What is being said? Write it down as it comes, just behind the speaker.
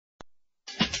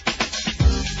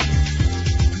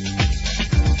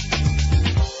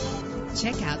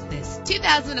check out this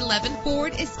 2011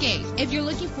 Ford Escape. If you're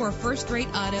looking for a first-rate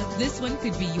auto, this one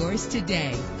could be yours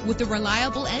today. With a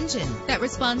reliable engine that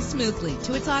responds smoothly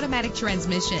to its automatic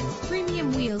transmission,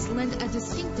 premium wheels lend a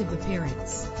distinctive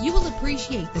appearance. You will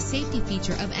appreciate the safety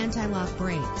feature of anti-lock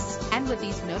brakes. And with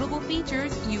these notable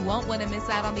features, you won't want to miss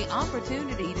out on the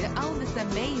opportunity to own this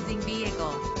amazing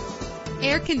vehicle.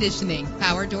 Air conditioning,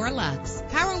 power door locks,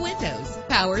 power windows,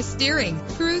 power steering,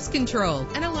 cruise control,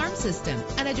 an alarm system,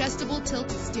 an adjustable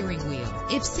tilt steering wheel.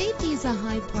 If safety is a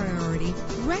high priority,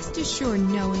 rest assured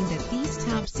knowing that these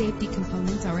top safety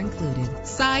components are included.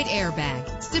 Side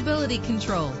airbag, stability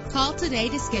control. Call today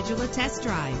to schedule a test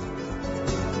drive.